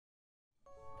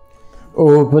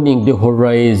opening the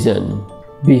horizon.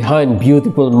 Behind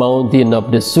beautiful mountain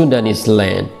of the Sundanese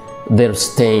land, there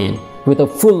stand, with a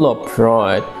full of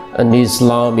pride, an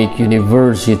Islamic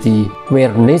university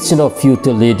where national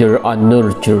future leaders are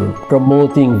nurtured,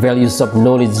 promoting values of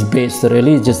knowledge-based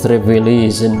religious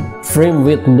revelation, framed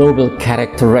with noble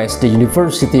character as the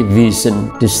university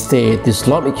vision. The State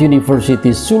Islamic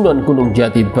University Sunan Gunung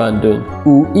Jati Bandung,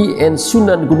 UIN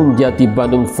Sunan Gunung Jati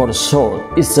Bandung for short,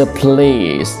 is a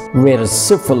place where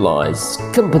civilized,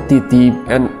 competitive,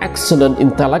 and excellent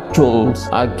intellectuals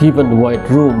are given wide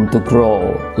room to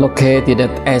grow. Located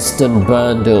at Eastern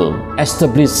Bandung,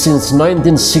 established since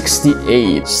 1968,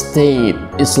 State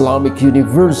Islamic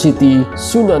University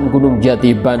Sunan Gunung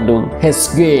Jati Bandung has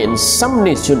gained some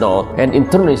national and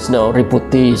international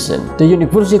reputation. The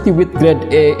university with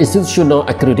Grade A institutional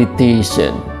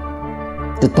accreditation,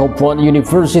 the top 1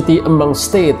 university among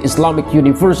state Islamic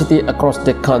university across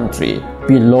the country,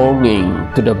 belonging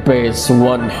to the best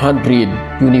 100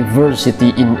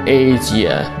 university in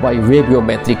Asia by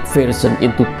Webiometric version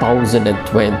in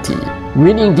 2020,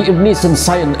 winning the Indonesian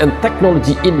Science and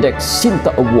Technology Index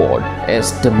Sinta Award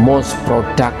as the most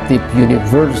productive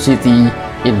university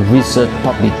in research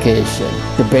publication,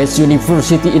 the best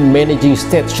university in managing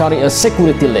state Sharia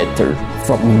security letter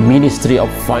from Ministry of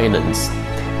Finance,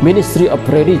 Ministry of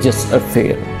Religious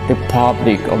Affairs,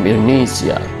 Republic of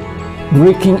Indonesia,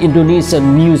 breaking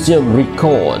Indonesian museum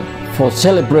record for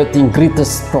celebrating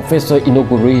greatest professor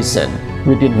inauguration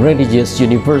within religious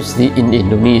university in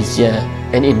Indonesia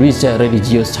and Indonesia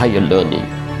religious higher learning,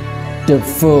 the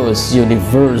first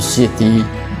university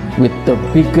with the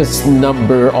biggest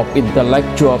number of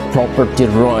intellectual property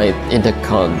rights in the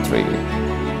country.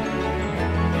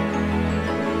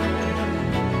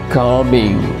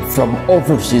 Coming from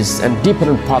overseas and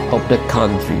different parts of the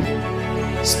country,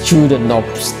 students of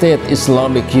State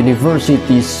Islamic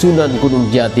University Sunan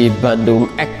Gunung Jati Bandung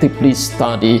actively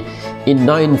study in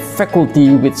 9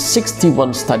 faculty with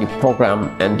 61 study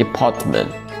program and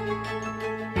department.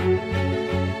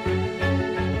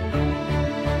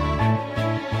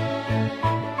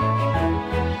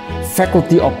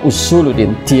 Faculty of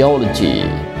Usuluddin Theology,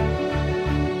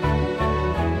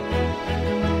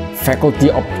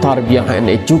 Faculty of Tarbiyah and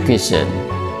Education,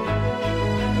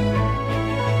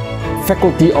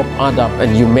 Faculty of Adab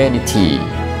and Humanity,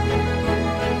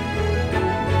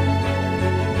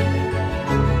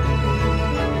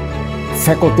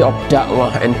 Faculty of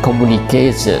Da'wah and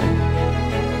Communication,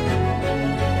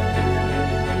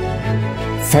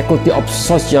 Faculty of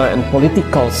Social and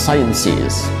Political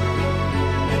Sciences,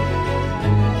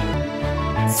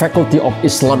 Faculty of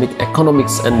Islamic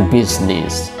Economics and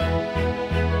Business,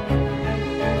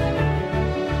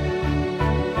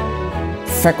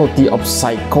 Faculty of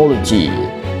Psychology,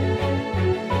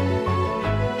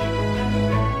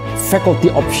 Faculty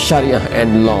of Sharia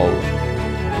and Law,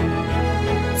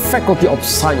 Faculty of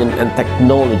Science and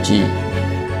Technology,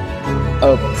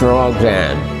 a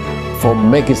program for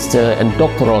magister and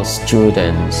doctoral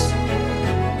students.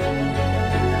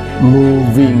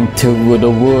 Moving to the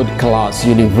world-class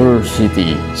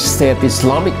university, State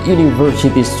Islamic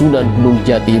University Sunan Gunung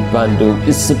Jati Bandung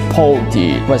is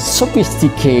supported by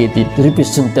sophisticated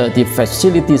representative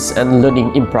facilities and learning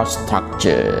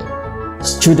infrastructure.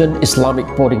 Student Islamic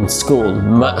Boarding School,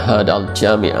 Ma'had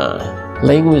Al-Jami'ah,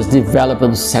 Language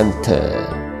Development Center,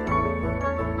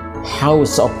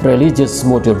 House of Religious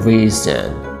Moderation,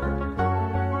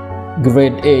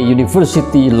 Grade A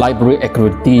University Library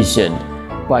Accreditation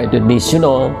by the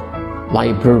National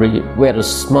Library, where a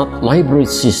smart library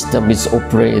system is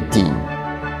operating.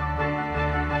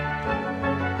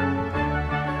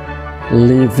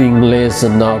 Living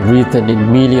lessons are written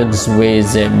in millions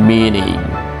ways and meaning.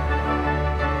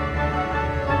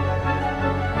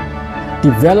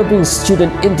 Developing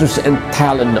student interest and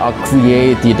talent are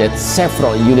created at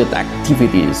several unit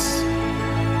activities.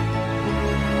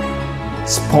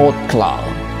 Sport Club,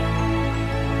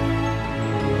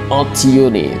 Art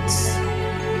Units,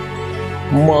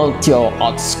 Multi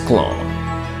Arts Club,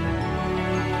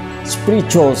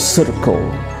 Spiritual Circle,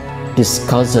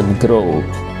 Discussion Group,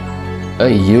 a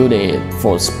unit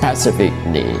for specific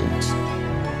needs.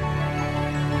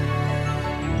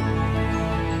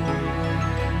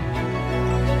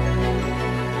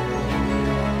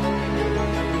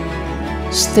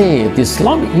 State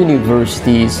Islamic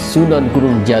University Sunan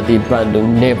Gunung Jati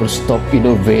Bandung never stop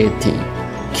innovating,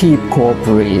 keep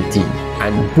cooperating,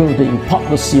 and building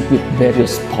partnership with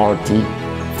various parties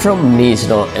from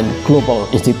national and global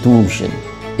institutions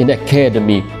in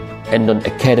academic and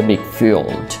non-academic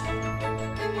field.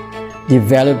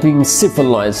 Developing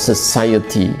civilized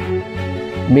society,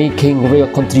 making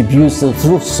real contributions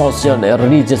through social and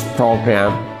religious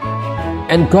programs,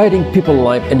 and guiding people's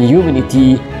life and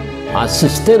humanity, a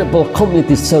sustainable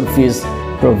community service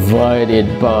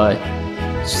provided by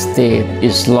State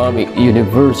Islamic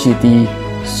University,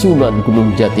 Sunan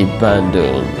Gunung Jati,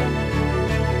 Bandung.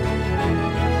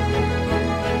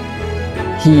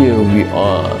 Here we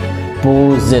are,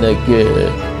 boys and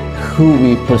girls, who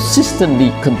will persistently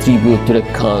contribute to the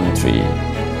country.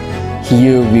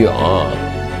 Here we are,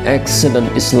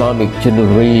 excellent Islamic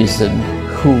generation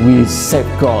who will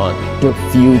safeguard the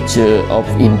future of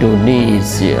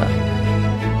Indonesia.